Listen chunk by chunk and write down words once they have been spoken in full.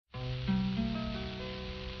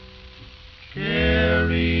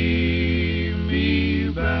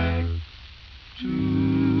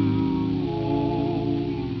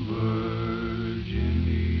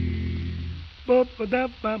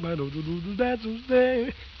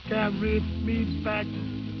carried me back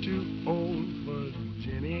to old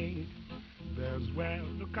Virginia. There's where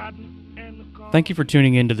the cotton and the corn. Thank you for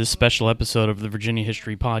tuning in to this special episode of the Virginia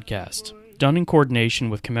History Podcast, done in coordination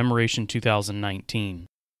with Commemoration 2019.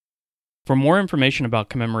 For more information about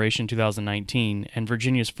Commemoration 2019 and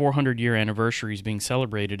Virginia's 400-year anniversaries being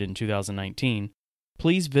celebrated in 2019,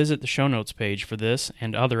 please visit the show notes page for this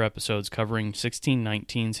and other episodes covering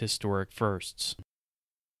 1619's historic firsts.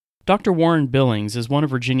 Dr. Warren Billings is one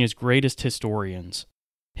of Virginia's greatest historians.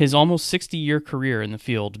 His almost 60-year career in the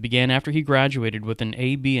field began after he graduated with an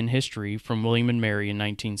A.B. in history from William and Mary in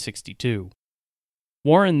 1962.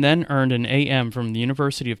 Warren then earned an A.M. from the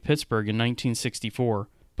University of Pittsburgh in 1964,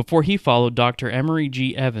 before he followed Dr. Emory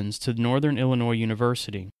G. Evans to Northern Illinois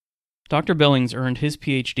University. Dr. Billings earned his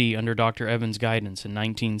Ph.D. under Dr. Evans' guidance in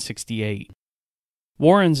 1968.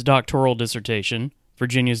 Warren's doctoral dissertation,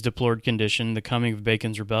 Virginia's Deplored Condition, The Coming of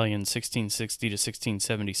Bacon's Rebellion, 1660 to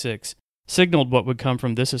 1676, signaled what would come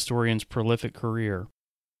from this historian's prolific career.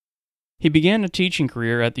 He began a teaching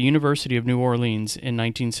career at the University of New Orleans in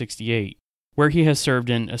 1968, where he has served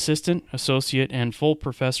in assistant, associate, and full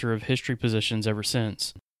professor of history positions ever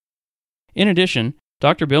since. In addition,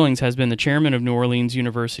 Dr. Billings has been the chairman of New Orleans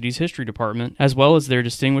University's history department, as well as their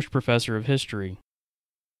distinguished professor of history.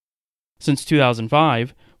 Since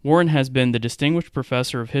 2005, Warren has been the distinguished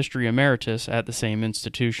professor of history emeritus at the same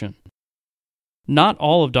institution. Not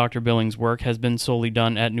all of Dr. Billings' work has been solely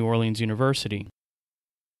done at New Orleans University.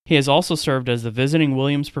 He has also served as the visiting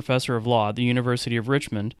Williams Professor of Law at the University of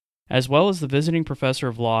Richmond, as well as the visiting Professor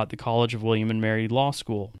of Law at the College of William and Mary Law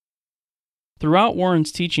School. Throughout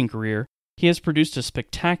Warren's teaching career, he has produced a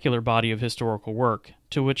spectacular body of historical work,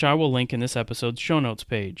 to which I will link in this episode's show notes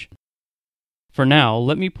page. For now,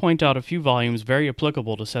 let me point out a few volumes very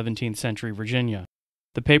applicable to 17th century Virginia.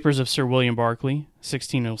 The Papers of Sir William Berkeley,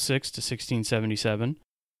 1606 to 1677,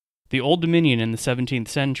 The Old Dominion in the 17th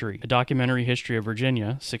Century, A Documentary History of Virginia,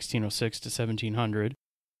 1606 to 1700,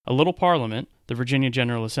 A Little Parliament, The Virginia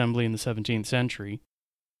General Assembly in the 17th Century,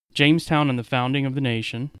 Jamestown and the Founding of the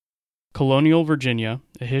Nation, Colonial Virginia,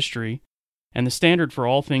 A History, and the standard for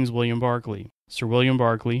all things William Berkeley, Sir William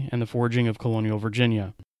Berkeley and the Forging of Colonial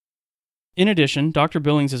Virginia. In addition, Dr.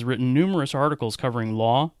 Billings has written numerous articles covering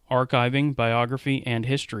law, archiving, biography, and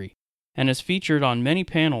history, and has featured on many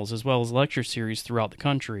panels as well as lecture series throughout the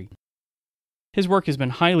country. His work has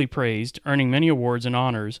been highly praised, earning many awards and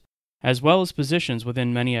honors, as well as positions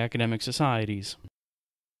within many academic societies.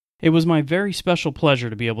 It was my very special pleasure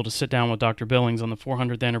to be able to sit down with Dr. Billings on the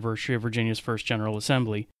 400th anniversary of Virginia's first General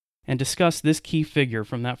Assembly and discuss this key figure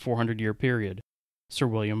from that 400-year period, Sir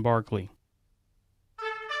William Berkeley.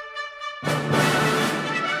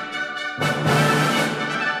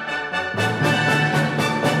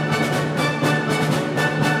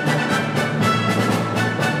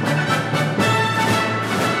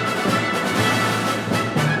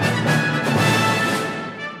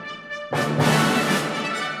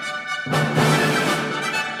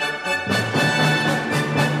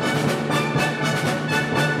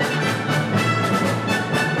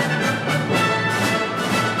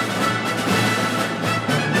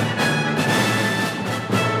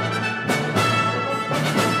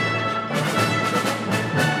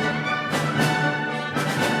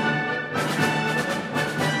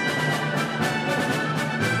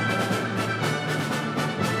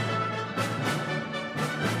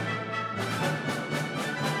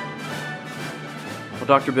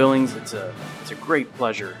 Well, Dr. Billings, it's a great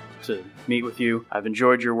pleasure to meet with you. I've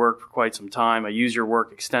enjoyed your work for quite some time. I use your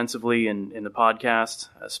work extensively in the podcast,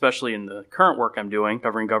 especially in the current work I'm doing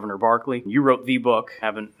covering Governor Berkeley. You wrote the book.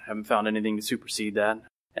 Haven't found anything to supersede that.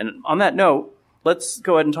 And on that note, let's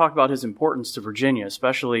go ahead and talk about his importance to Virginia,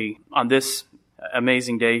 especially on this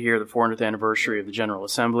amazing day here, the 400th anniversary of the General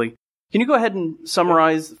Assembly. Can you go ahead and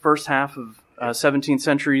summarize the first half of 17th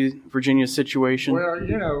century Virginia's situation? Well,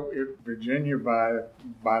 Virginia,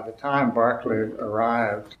 by the time Berkeley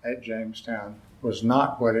arrived at Jamestown, was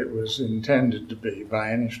not what it was intended to be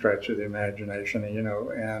by any stretch of the imagination,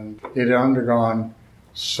 and it had undergone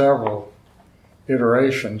several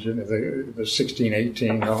iterations, the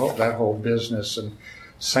 1618, that whole business, and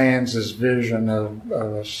Sands's vision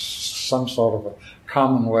of some sort of a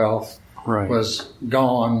commonwealth was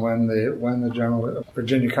gone when the General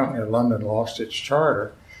Virginia Company of London lost its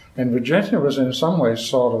charter, and Virginia was in some ways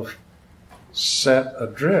sort of set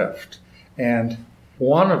adrift. And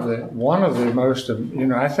one of the most,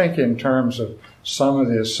 I think in terms of some of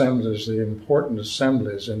the assemblies, the important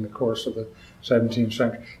assemblies in the course of the 17th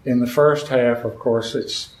century. In the first half, of course,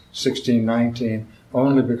 it's 1619,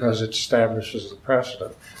 only because it establishes the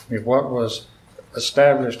precedent. I mean, what was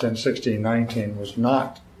established in 1619 was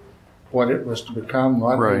not what it was to become.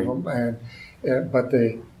 Right. But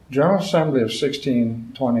the General Assembly of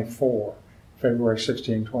 1624, February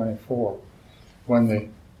 1624, when the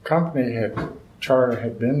company charter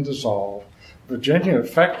had been dissolved, Virginia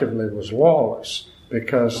effectively was lawless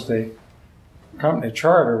because the company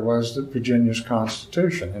charter was Virginia's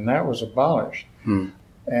constitution, and that was abolished.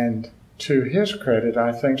 And to his credit,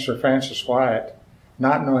 I think Sir Francis Wyatt,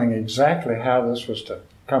 not knowing exactly how this was to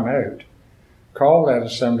come out, called that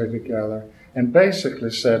assembly together and basically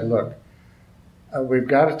said, look, we've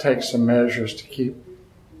got to take some measures to keep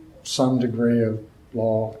some degree of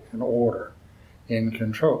law and order in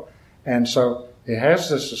control. And so it has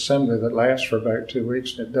this assembly that lasts for about 2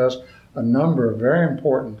 weeks, and it does a number of very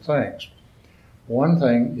important things. One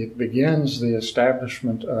thing, it begins the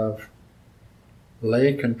establishment of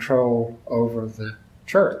lay control over the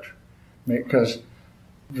church, because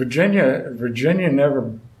Virginia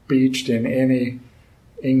never beached in any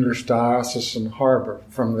English diocesan harbor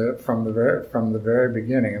from the very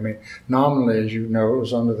beginning. I mean, nominally, as you know, it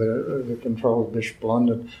was under the control of Bishop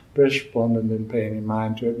London. Bishop London didn't pay any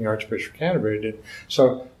mind to it, and the Archbishop of Canterbury did.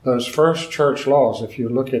 So those first church laws, if you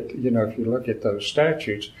look at those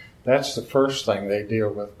statutes, that's the first thing they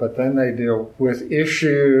deal with. But then they deal with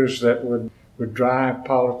issues that would drive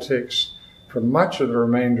politics for much of the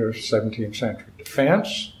remainder of the 17th century.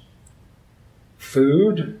 Defense,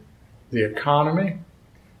 food, the economy,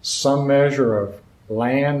 some measure of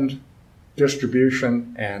land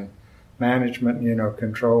distribution and management,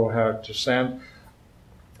 control how to send,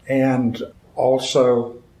 and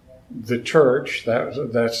also the church.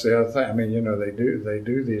 That's the other thing. I mean, they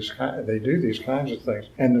do these kinds of things.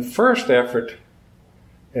 And the first effort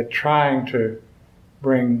at trying to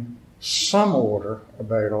bring some order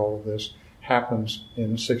about all of this happens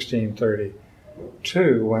in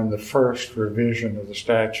 1632, when the first revision of the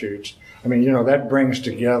statutes. I mean, that brings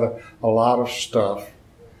together a lot of stuff,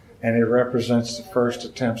 and it represents the first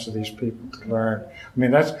attempts of these people to learn. I mean,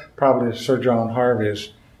 that's probably Sir John Harvey's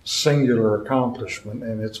singular accomplishment,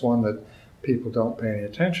 and it's one that people don't pay any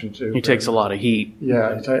attention to. He takes a lot of heat.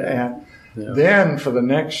 Yeah, then for the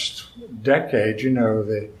next decade,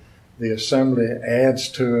 the assembly adds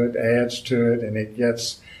to it, and it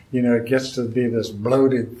gets to be this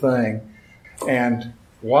bloated thing. And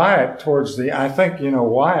Wyatt, Sir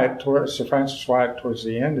Francis Wyatt, towards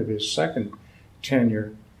the end of his second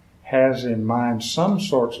tenure, has in mind some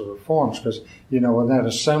sorts of reforms, because, when that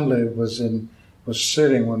assembly was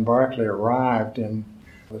sitting when Berkeley arrived in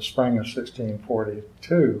the spring of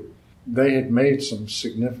 1642, they had made some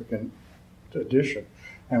significant addition.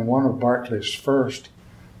 And one of Berkeley's first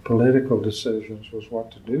political decisions was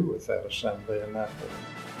what to do with that assembly, and that was.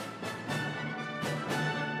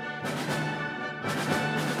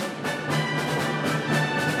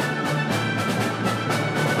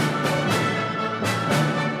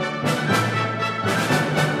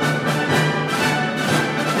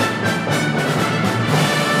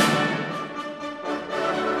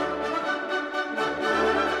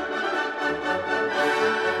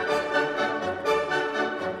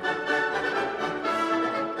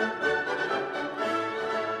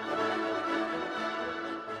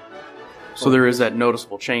 So there is that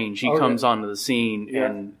noticeable change. He comes onto the scene,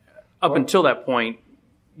 and up until that point,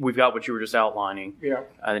 we've got what you were just outlining. Yeah.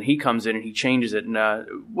 And then he comes in and he changes it. And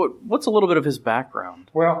what's a little bit of his background?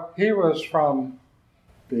 Well, he was from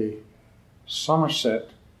the Somerset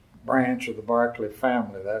branch of the Berkeley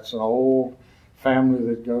family. That's an old family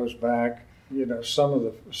that goes back. Some of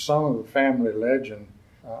the family legend.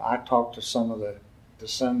 I talked to some of the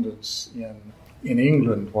descendants in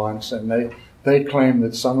England once, and they claim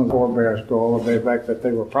that some of the forebears go all the way back, that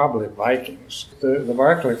they were probably Vikings. The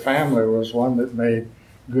Berkeley family was one that made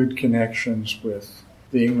good connections with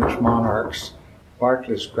the English monarchs.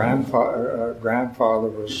 Berkeley's grandfather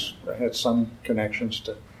had some connections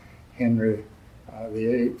to Henry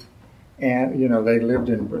VIII, and they lived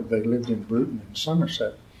in Bruton in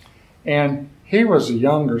Somerset. And he was a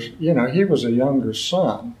younger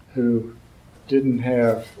son who didn't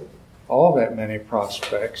have all that many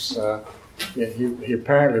prospects. He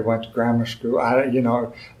apparently went to grammar school. I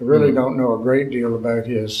really don't know a great deal about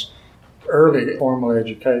his early formal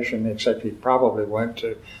education, except he probably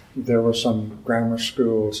there were some grammar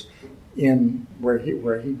schools in where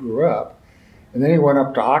he grew up. And then he went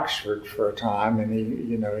up to Oxford for a time, and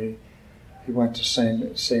he went to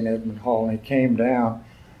St. Edmund Hall, and he came down,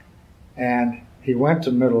 and he went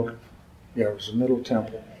to it was a Middle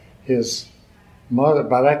Temple. His mother,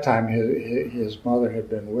 by that time, his mother had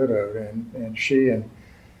been widowed, and she and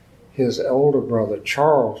his older brother,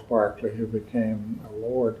 Charles Berkeley, who became a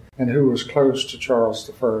lord and who was close to Charles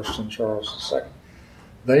I and Charles II.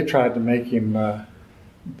 They tried to make him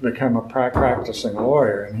become a practicing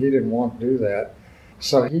lawyer, and he didn't want to do that.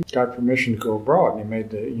 So he got permission to go abroad, and he made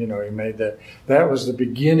that. That was the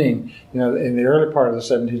beginning, in the early part of the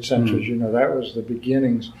 17th century, that was the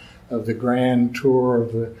beginnings of the grand tour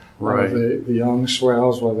of the young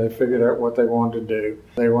swells, where they figured out what they wanted to do.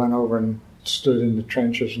 They went over and stood in the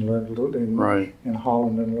trenches and learned a little in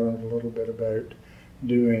Holland, and learned a little bit about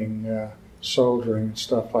doing soldiering and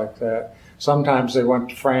stuff like that. Sometimes they went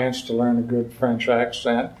to France to learn a good French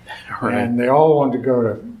accent, and they all wanted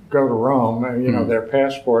to go to Rome. Their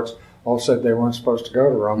passports all said they weren't supposed to go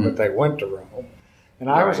to Rome, but they went to Rome. And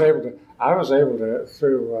I was able to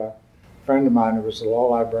through a friend of mine who was the law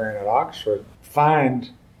librarian at Oxford, find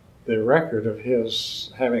the record of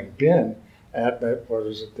his having been at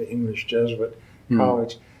the English Jesuit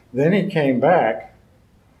college. Then he came back,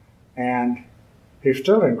 and he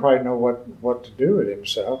still didn't quite know what to do with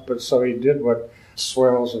himself, but so he did what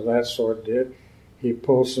swells of that sort did. He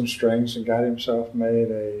pulled some strings and got himself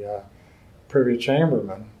made a privy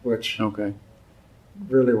chamberman, which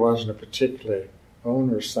really wasn't a particularly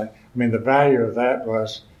onerous thing. I mean, the value of that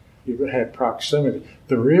was you had proximity.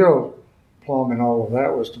 The real plum in all of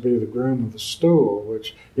that was to be the groom of the stool,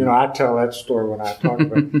 which, I tell that story when I talk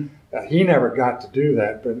about it. He never got to do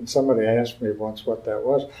that, but somebody asked me once what that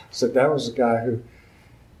was. I said that was the guy who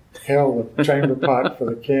held the chamber pot for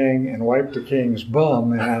the king and wiped the king's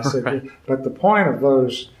bum. And I said, but the point of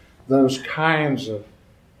those kinds of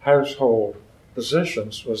household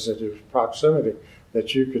positions was that it was proximity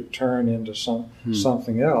that you could turn into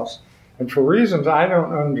something else. And for reasons I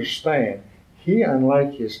don't understand, he,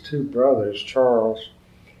 unlike his two brothers, Charles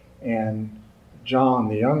and John,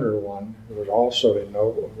 the younger one, who was also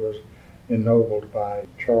ennobled by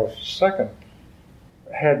Charles II,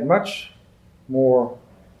 had much more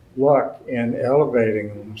luck in elevating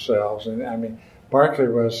themselves. And I mean, Berkeley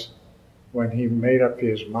was, when he made up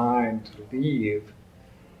his mind to leave,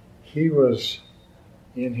 he was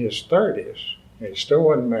in his 30s. He still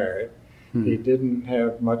wasn't married. He didn't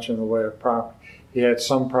have much in the way of property. He had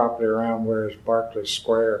some property around where is Berkeley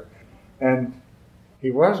Square. And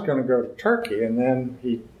he was going to go to Turkey, and then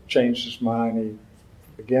he changed his mind.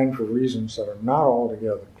 He, again, for reasons that are not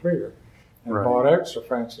altogether clear, and bought out Sir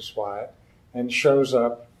Francis Wyatt, and shows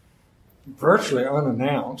up virtually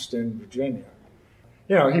unannounced in Virginia.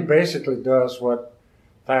 He basically does what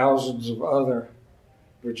thousands of other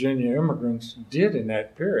Virginia immigrants did in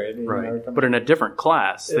that period. But in a different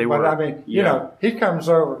class. He comes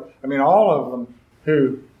over. I mean, all of them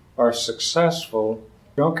who are successful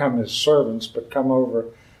don't come as servants, but come over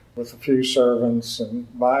with a few servants and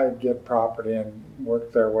get property and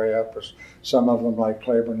work their way up. Some of them, like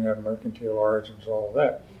Claiborne, have mercantile origins, all of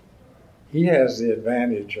that. He has the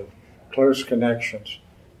advantage of close connections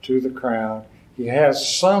to the crown. He has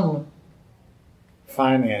some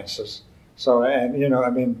finances. So,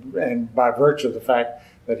 and by virtue of the fact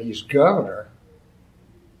that he's governor,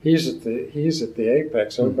 he's at the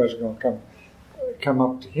apex. Everybody's going to come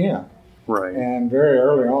up to him. Right. And very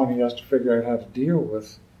early on, he has to figure out how to deal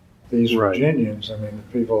with these Virginians. I mean, the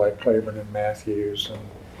people like Claiborne and Matthews. And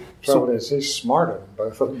trouble is, he's smarter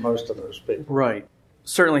than most of those people. Right.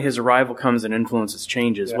 Certainly, his arrival comes and influences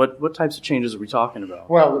changes. Yeah. What types of changes are we talking about?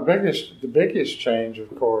 Well, the biggest change, of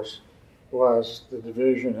course, was the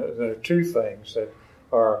division. There are two things that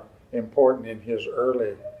are important in his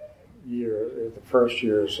early years, the first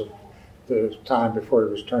years of the time before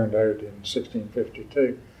he was turned out in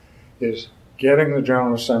 1652, is getting the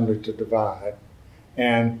General Assembly to divide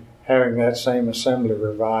and having that same assembly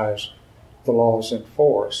revise the laws in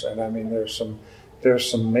force. And I mean, there's some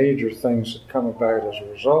major things that come about as a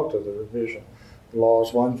result of the revision of the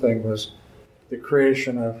laws. One thing was the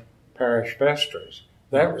creation of parish vestries.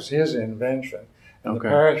 That was his invention. And the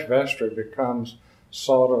parish vestry becomes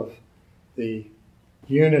sort of the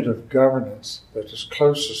unit of governance that is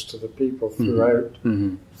closest to the people throughout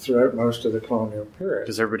most of the colonial period.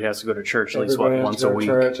 Because everybody has to go to church at least once a week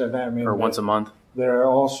or once a month. There are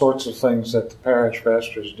all sorts of things that the parish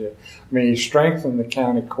vestries did. I mean, he strengthened the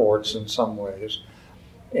county courts in some ways.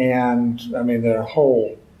 And, I mean, there's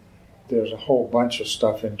a whole bunch of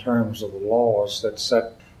stuff in terms of the laws that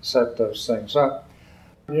set those things up.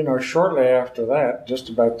 Shortly after that, just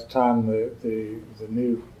about the time the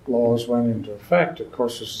new laws went into effect, of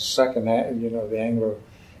course, was the second, the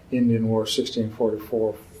Anglo-Indian War,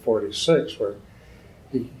 1644-46, where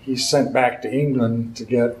he's sent back to England to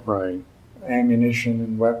get ammunition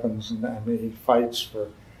and weapons, and I mean, he fights for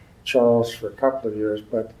Charles for a couple of years,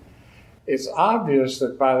 but it's obvious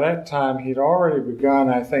that by that time he'd already begun,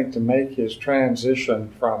 I think, to make his transition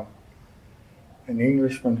from an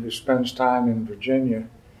Englishman who spends time in Virginia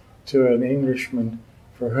to an Englishman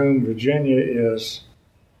for whom Virginia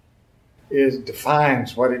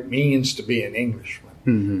defines what it means to be an Englishman.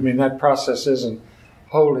 Mm-hmm. I mean, that process isn't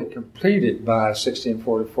wholly completed by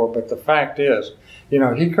 1644, but the fact is,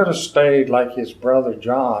 he could have stayed like his brother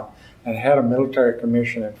John and had a military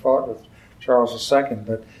commission and fought with Charles II,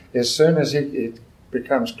 but as soon as it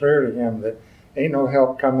becomes clear to him that ain't no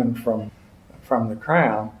help coming from the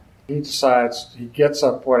crown, he decides, he gets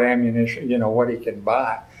up what ammunition, what he can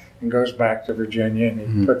buy, and goes back to Virginia, and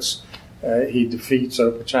he defeats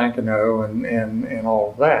Opechancanough and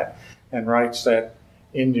all of that, and writes that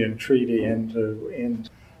Indian treaty into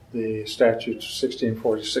the statutes of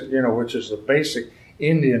 1646, which is the basic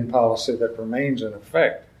Indian policy that remains in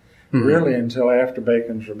effect really until after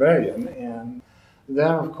Bacon's Rebellion. And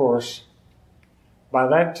then, of course, by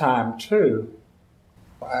that time, too,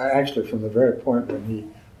 actually from the very point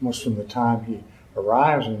when almost from the time he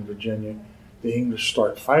arrives in Virginia, the English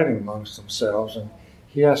start fighting amongst themselves, and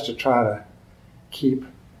he has to try to keep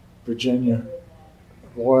Virginia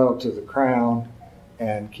loyal to the crown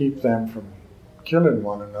and keep them from killing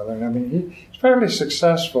one another. And I mean, he's fairly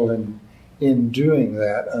successful in doing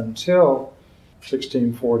that until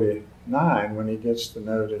 1649, when he gets the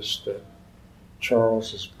notice that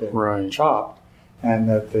Charles has been chopped, and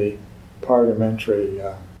that the parliamentary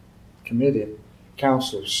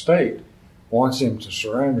council of state wants him to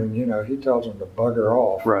surrender, and he tells them to bugger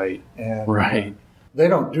off. Right. And they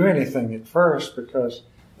don't do anything at first because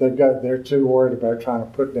they're too worried about trying to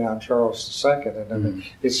put down Charles II. And I mean,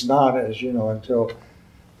 it's not, as until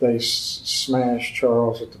they smash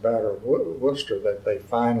Charles at the Battle of Worcester that they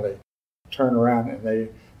finally turn around and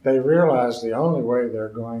they realize the only way they're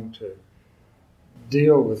going to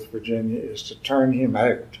deal with Virginia is to turn him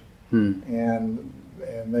out. And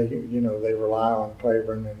they they rely on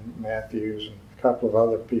Claiborne and Matthews and a couple of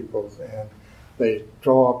other people, and they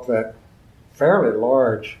draw up that fairly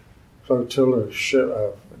large flotilla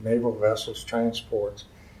of naval vessels, transports,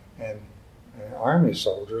 and army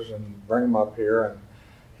soldiers, and bring them up here.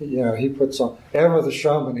 And he puts on, ever the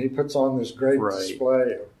showman, he puts on this great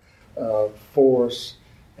display of force,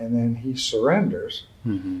 and then he surrenders.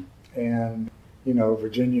 And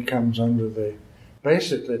Virginia comes under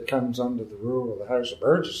basically it comes under the rule of the House of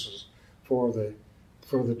Burgesses for the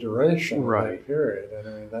duration of that period. And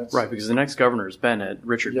I mean, that's because the next governor is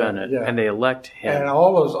Richard Bennett, and they elect him. And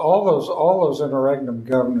all those interregnum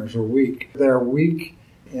governors are weak. They're weak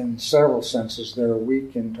in several senses. They're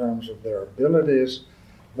weak in terms of their abilities,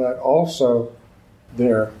 but also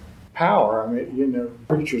their power. I mean,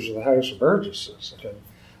 creatures of the House of Burgesses. And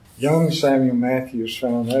young Samuel Matthews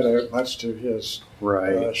found that out, much to his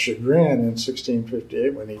chagrin, in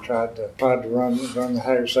 1658 when he tried to run the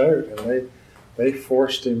house out, and they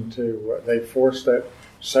forced him to. They forced that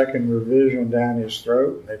second revision down his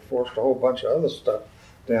throat, and they forced a whole bunch of other stuff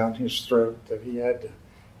down his throat that he had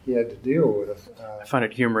to deal with. I find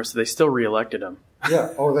it humorous. They still reelected him.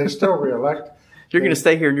 Yeah. Oh, they still reelect. You're going to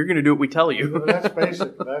stay here and you're going to do what we tell you. That's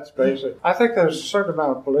basic. I think there's a certain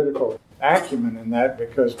amount of political acumen in that,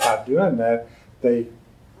 because by doing that, they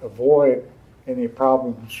avoid any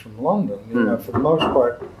problems from London. For the most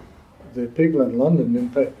part, the people in London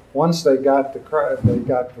didn't pay. Once they got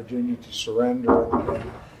Virginia to surrender and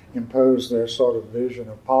impose their sort of vision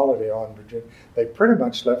of polity on Virginia, they pretty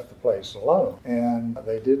much left the place alone. And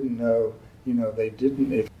they didn't know,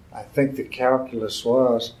 I think the calculus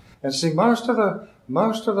was. And see, most of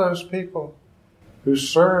those people who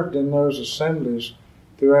served in those assemblies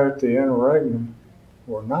throughout the interregnum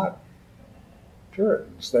were not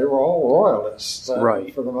Puritans. They were all royalists,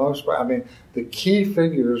 for the most part. I mean, the key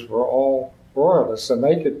figures were all royalists, and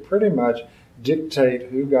they could pretty much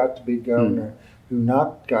dictate who got to be governor, who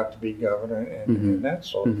not got to be governor, and that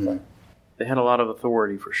sort of thing. They had a lot of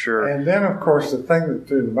authority, for sure. And then, of course, the thing that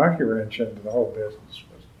threw the monkey wrench into the whole business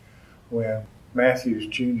was when Matthews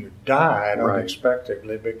Jr. died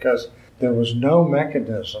unexpectedly, because there was no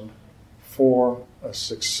mechanism for a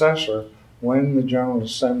successor when the General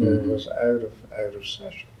Assembly was out of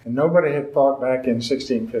session. And nobody had thought back in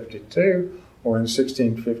 1652 or in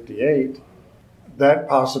 1658 that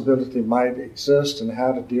possibility might exist and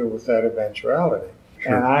how to deal with that eventuality.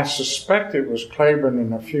 Sure. And I suspect it was Claiborne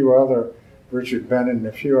and Richard Bennett and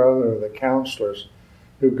a few other of the counselors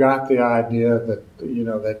who got the idea that,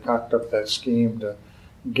 they cocked up that scheme to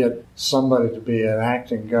get somebody to be an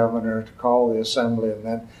acting governor, to call the assembly, and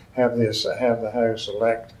then have the House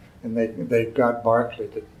elect. And they got Berkeley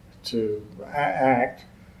to act,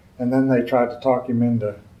 and then they tried to talk him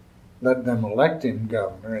into let them elect him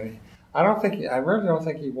governor. And I really don't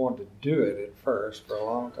think he wanted to do it at first for a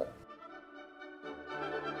long time.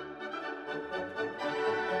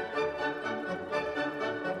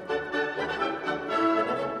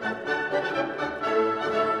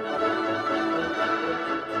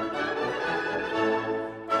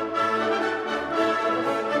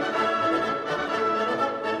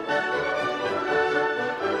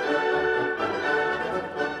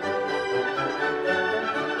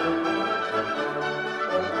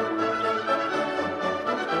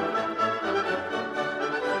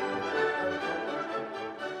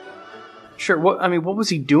 Sure. What was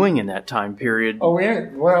he doing in that time period? Oh, yeah.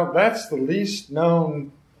 Well, that's the least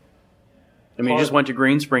known. He just went to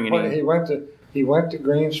Green Spring, and he went to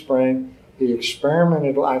Green Spring. He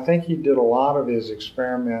experimented. I think he did a lot of his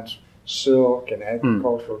experiments, silk and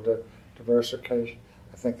agricultural diversification.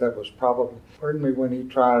 I think that was probably when he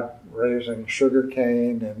tried raising sugar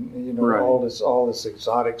cane and all this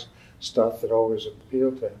exotic stuff that always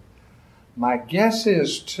appealed to him. My guess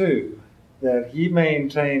is too that he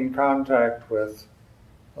maintained contact with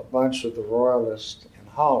a bunch of the royalists in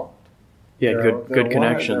Holland. Yeah, good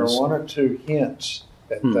connections. There were one or two hints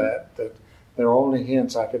at that there were only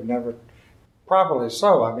hints. I could never, probably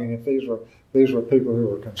so. I mean, if these were people who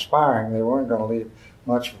were conspiring, they weren't going to leave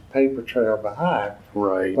much of a paper trail behind.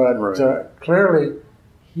 Right. But clearly,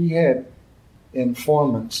 he had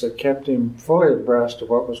informants that kept him fully abreast of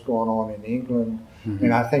what was going on in England. Mm-hmm.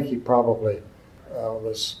 And I think he probably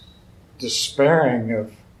was despairing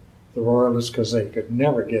of the royalists because they could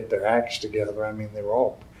never get their acts together. I mean, they were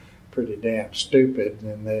all pretty damn stupid.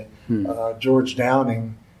 And George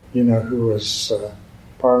Downing, who was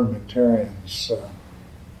parliamentarian's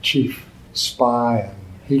chief spy, and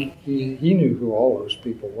he knew who all those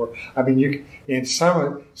people were. I mean, in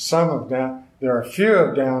some of there are a few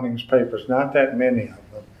of Downing's papers, not that many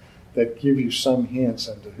of them, that give you some hints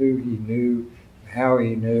into who he knew, how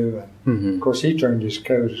he knew, and of course he turned his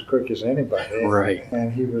code as quick as anybody. Right.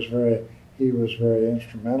 And he was very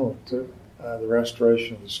instrumental to the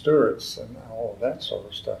restoration of the Stuarts and all of that sort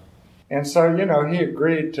of stuff. And so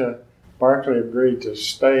Berkeley agreed to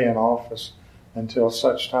stay in office until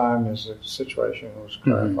such time as the situation was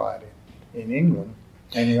clarified in England.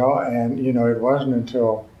 And it wasn't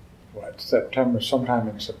until sometime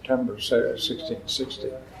in September 1660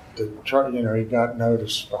 that he got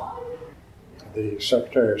notice from the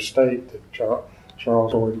Secretary of State that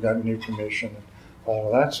Charles already got new commission and all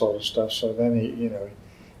of that sort of stuff. So then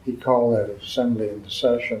he called that assembly into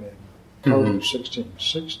session in October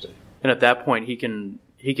 1660. And at that point, he can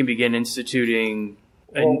begin instituting.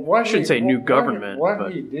 I shouldn't say new government.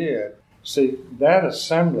 What he did, see, that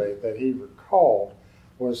assembly that he recalled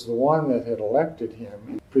was the one that had elected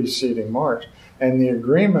him preceding March, and the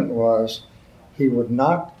agreement was he would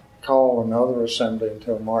not call another assembly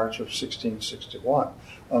until March of 1661,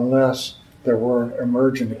 unless there were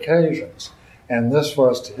emergent occasions. And this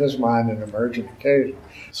was, to his mind, an emergent occasion.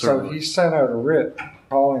 Certainly. So he sent out a writ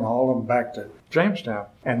calling all of them back to Jamestown.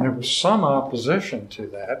 And there was some opposition to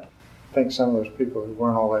that. I think some of those people who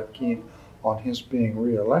weren't all that keen on his being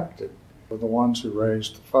reelected were the ones who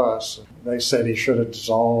raised the fuss. They said he should have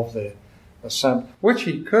dissolved the assembly, which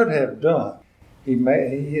he could have done.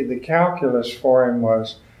 The calculus for him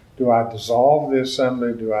was, do I dissolve the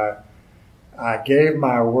assembly? I gave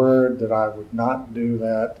my word that I would not do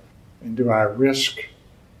that, and do I risk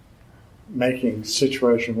making the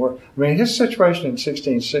situation worse? I mean, his situation in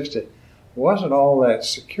 1660 wasn't all that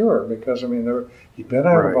secure because, he'd been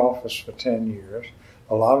out of office for 10 years.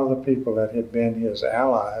 A lot of the people that had been his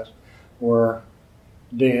allies were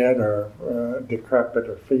dead or decrepit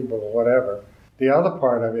or feeble or whatever. The other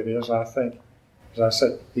part of it is, I think, as I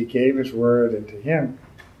said, he gave his word, and to him,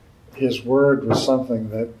 his word was something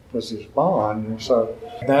that was his bond. And so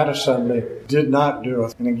that assembly did not do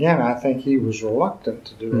it. And again, I think he was reluctant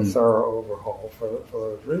to do a thorough overhaul for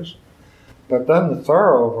those reasons. But then the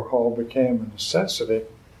thorough overhaul became a necessity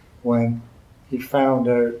when he found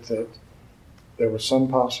out that there was some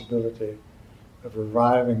possibility of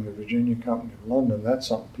reviving the Virginia Company of London. That's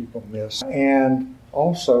something people miss. And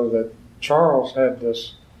also that Charles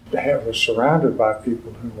was surrounded by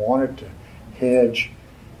people who wanted to hedge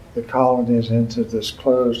the colonies into this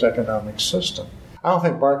closed economic system. I don't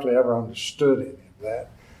think Berkeley ever understood any of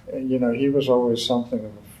that. He was always something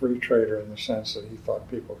of a free trader in the sense that he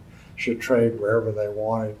thought people should trade wherever they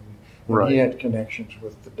wanted. And he had connections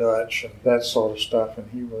with the Dutch and that sort of stuff, and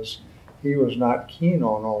he was not keen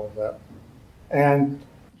on all of that. And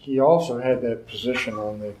he also had that position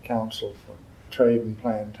on the Council for Trade and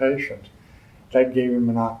Plantations. That gave him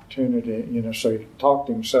an opportunity, so he talked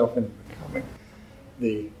himself into becoming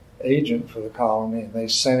the agent for the colony, and they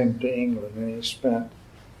sent him to England, and he spent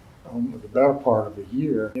the better part of a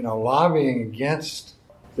year, lobbying against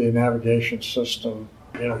the navigation system.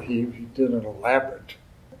 He did an elaborate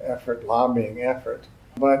lobbying effort,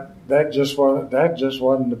 but that just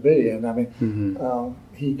wasn't to be. And I mean,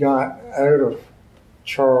 he got out of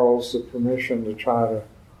Charles the permission to try to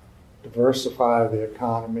diversify the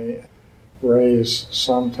economy, raise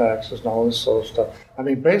some taxes, and all this sort of stuff. I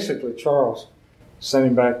mean, basically, Charles sent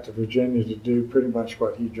him back to Virginia to do pretty much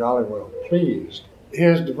what he jolly well pleased.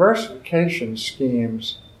 His diversification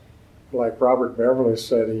schemes, like Robert Beverley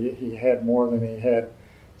said, he had more than he had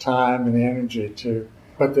time and energy to.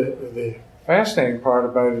 But the fascinating part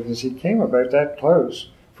about it is he came about that close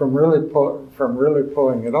from really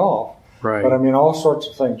pulling it off. Right. But I mean, all sorts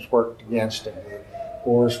of things worked against him. The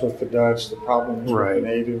wars with the Dutch, the problems with the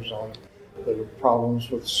natives, the problems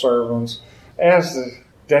with servants. As the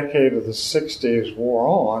decade of the 60s wore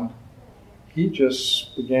on, he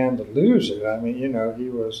just began to lose it. I mean, he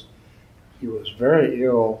was very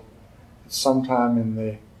ill sometime in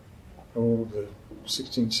the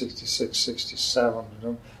 1666, 67.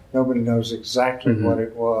 Nobody knows exactly what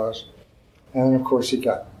it was. And of course, he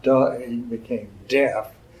became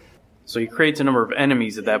deaf. So he creates a number of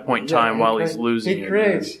enemies at that point in time while he's losing. He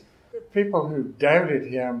creates people who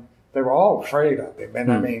doubted him. They were all afraid of him.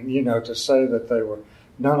 And I mean, to say that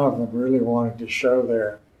none of them really wanted to show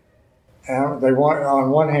their.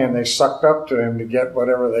 On one hand, they sucked up to him to get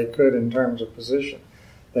whatever they could in terms of position.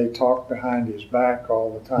 They talked behind his back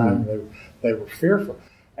all the time. They were fearful,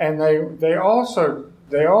 and they also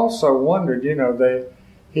wondered.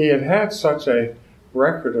 He had such a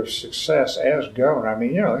record of success as governor. I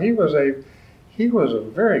mean, he was a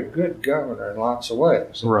very good governor in lots of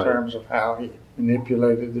ways in terms of how he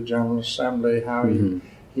manipulated the General Assembly, how he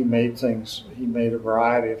made a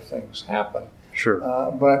variety of things happen. Sure,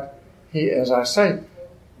 but. He, as I say,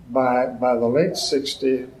 by the late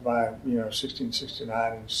 60s, by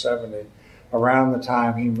 1669 and 70, around the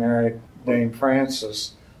time he married Dame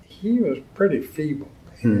Frances, he was pretty feeble.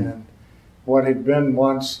 And what had been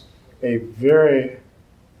once a very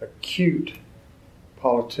acute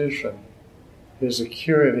politician, his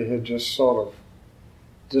acuity had just sort of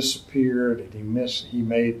disappeared, and he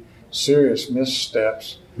made serious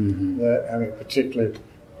missteps. That, I mean, particularly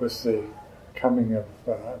with the coming of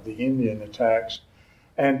the Indian attacks.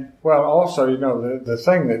 And, well, also, the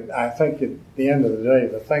thing that I think at the end of the day,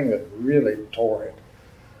 the thing that really tore it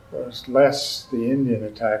was less the Indian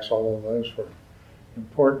attacks, although those were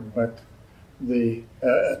important, but the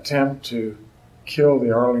attempt to kill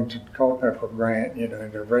the Arlington Culpeper Grant,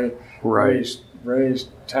 and to raise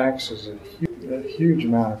taxes, a huge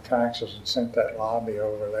amount of taxes, and sent that lobby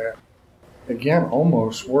over there. Again,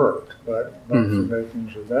 almost worked, but for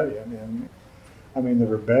Bacon's rebellion. And I mean, the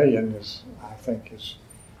rebellion is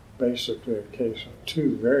basically a case of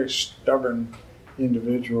two very stubborn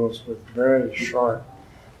individuals with very sharp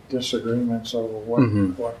disagreements over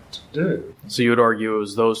what to do. So you would argue it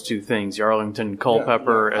was those two things, the Arlington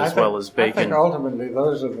Culpeper as well as Bacon. I think ultimately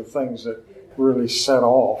those are the things that really set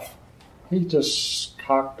off. He just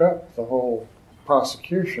cocked up the whole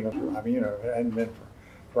prosecution of him. I mean, if it hadn't been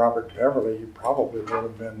for Robert Beverley, he probably would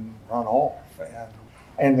have been run off.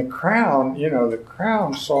 And the Crown, the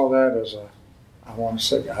Crown saw that as I don't want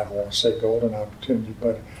to say golden opportunity,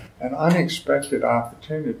 but an unexpected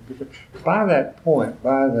opportunity. Because by that point,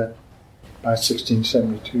 by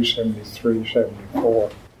 1672, 73,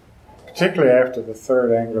 74, particularly after the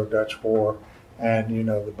Third Anglo-Dutch War and,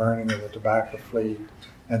 the burning of the tobacco fleet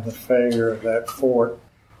and the failure of that fort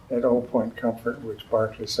at Old Point Comfort, which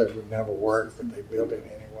Berkeley said would never work, but they built it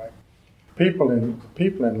anyway. People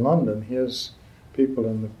in London, his people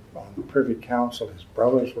on the Privy Council, his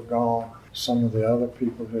brothers were gone. Some of the other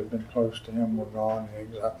people who had been close to him were gone in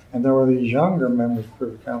exile. And there were these younger members of the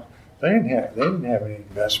Privy Council. They didn't have any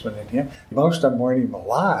investment in him. Most of them weren't even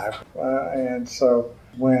alive. And so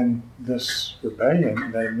when this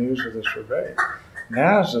rebellion, the news of this rebellion,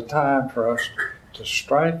 now's the time for us to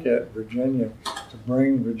strike at Virginia, to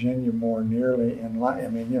bring Virginia more nearly in line. I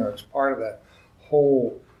mean, it's part of that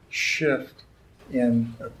whole shift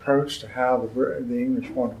in approach to how the English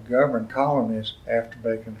want to govern colonies after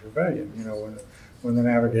Bacon's Rebellion. When the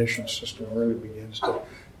navigation system really begins to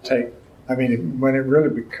when it really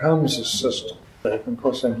becomes a system. Bacon, of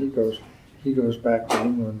course, then he goes back to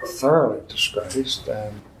England thoroughly disgraced,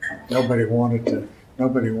 and nobody wanted to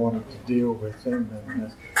deal with him.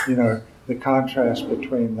 And the contrast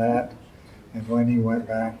between that and when he went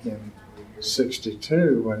back in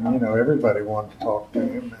 62, when everybody wanted to talk to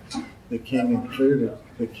him. And the king included.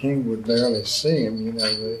 The king would barely see him.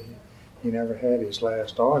 he never had his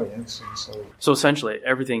last audience, and so. So essentially,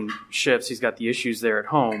 everything shifts. He's got the issues there at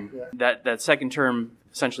home. Yeah. That second term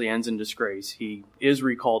essentially ends in disgrace. He is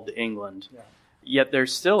recalled to England. Yeah. Yet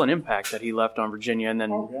there's still an impact that he left on Virginia and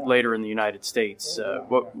then later in the United States.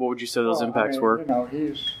 What would you say those impacts were? You know,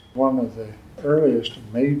 he's one of the earliest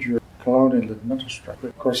major colonial administrators.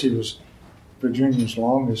 Of course, he was Virginia's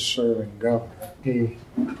longest-serving governor.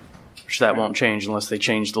 Which that won't change unless they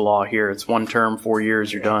change the law here. It's one term, 4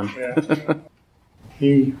 years, you're done. Yeah.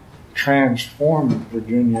 He transformed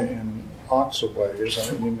Virginia in lots of ways.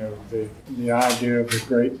 I mean, you know, the idea of the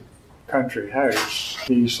great country house,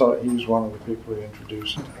 he's one of the people who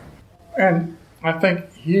introduced it. And I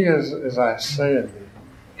think he is, as I say in the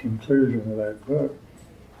conclusion of that book,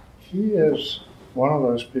 he is one of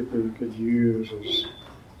those people you could use as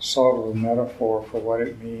sort of a metaphor for what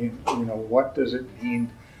it means. You know, what does it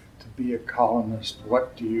mean to be a colonist?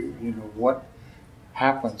 What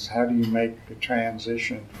happens? How do you make the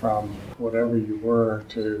transition from whatever you were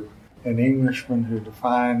to an Englishman who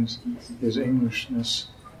defines his Englishness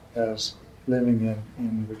as living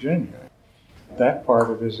in Virginia? That part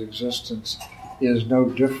of his existence is no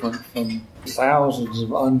different from thousands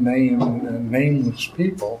of unnamed and nameless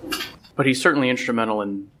people. But he's certainly instrumental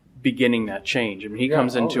in beginning that change. I mean, he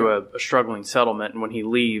comes into a struggling settlement, and when he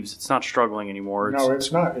leaves, it's not struggling anymore. No,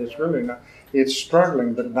 it's not. It's really not. It's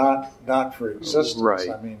struggling, but not for existence. Right.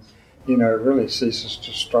 I mean, you know, it really ceases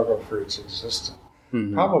to struggle for its existence.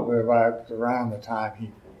 Mm-hmm. Probably around the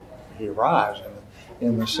time he arrives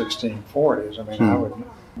in the 1640s. I mean,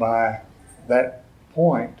 by that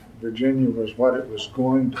point, Virginia was what it was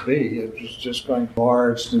going to be. It was just going to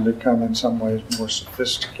enlarge and become in some ways more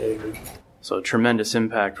sophisticated. So a tremendous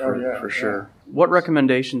impact for sure. Yeah. What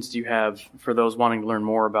recommendations do you have for those wanting to learn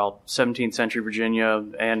more about 17th century Virginia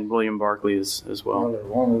and William Berkeley as well? Well, they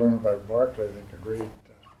want to learn about Berkeley, they could read.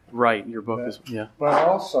 Right, your book is, But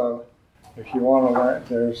also, if you want to learn,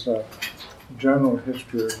 there's a general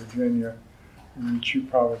history of Virginia, which you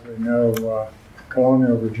probably know,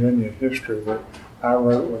 colonial Virginia history that I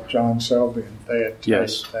wrote with John Selby and Thad Tate.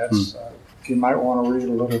 Yes. That's, you might want to read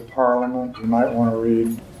a little Parliament. You might want to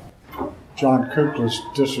read John Kukla's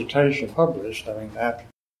dissertation published. I mean,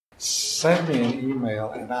 send me an email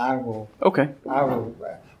and I will. Okay.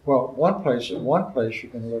 Well, one place you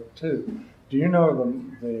can look too. Do you know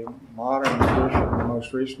the modern edition, the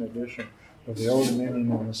most recent edition of the Old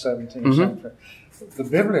Dominion in the 17th century? The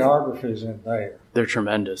bibliographies in there. They're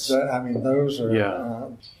tremendous. I mean, those are.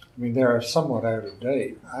 They're somewhat out of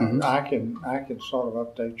date. I can sort of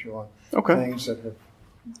update you on things that have.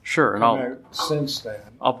 Sure, and out since then.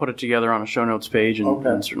 I'll put it together on a show notes page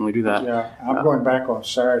and certainly do that. Yeah, I'm going back on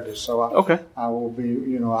Saturday, so I will be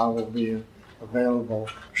available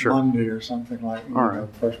Monday or something like the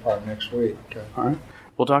first part of next week. All right.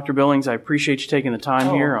 Well, Dr. Billings, I appreciate you taking the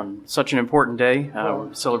time here on such an important day,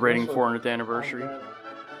 celebrating 400th anniversary.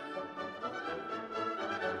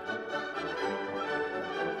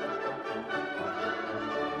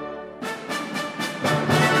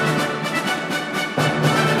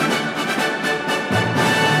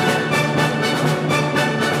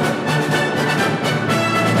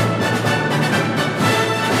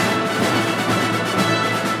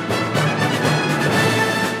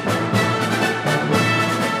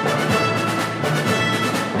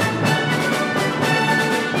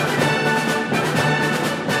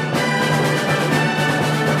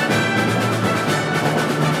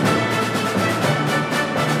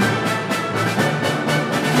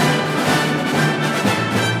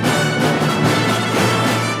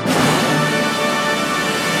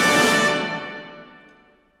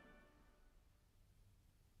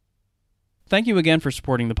 Thank you again for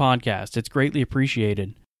supporting the podcast. It's greatly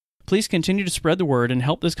appreciated. Please continue to spread the word and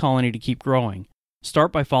help this colony to keep growing.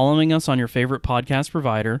 Start by following us on your favorite podcast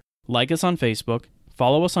provider, like us on Facebook,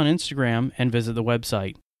 follow us on Instagram, and visit the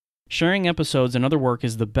website. Sharing episodes and other work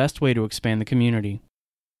is the best way to expand the community.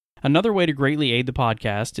 Another way to greatly aid the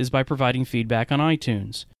podcast is by providing feedback on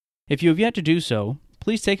iTunes. If you have yet to do so,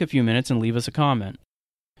 please take a few minutes and leave us a comment.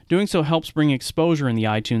 Doing so helps bring exposure in the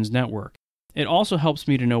iTunes network. It also helps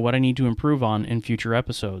me to know what I need to improve on in future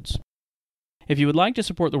episodes. If you would like to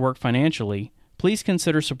support the work financially, please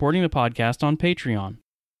consider supporting the podcast on Patreon.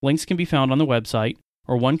 Links can be found on the website,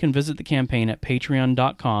 or one can visit the campaign at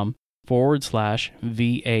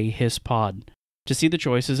patreon.com/VAHISPod to see the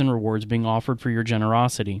choices and rewards being offered for your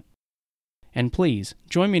generosity. And please,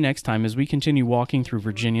 join me next time as we continue walking through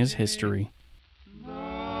Virginia's history.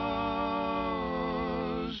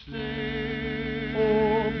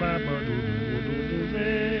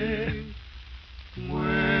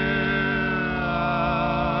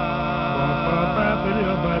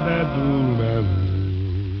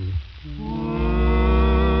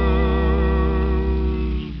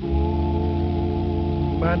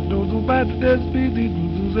 But do bad, there's be the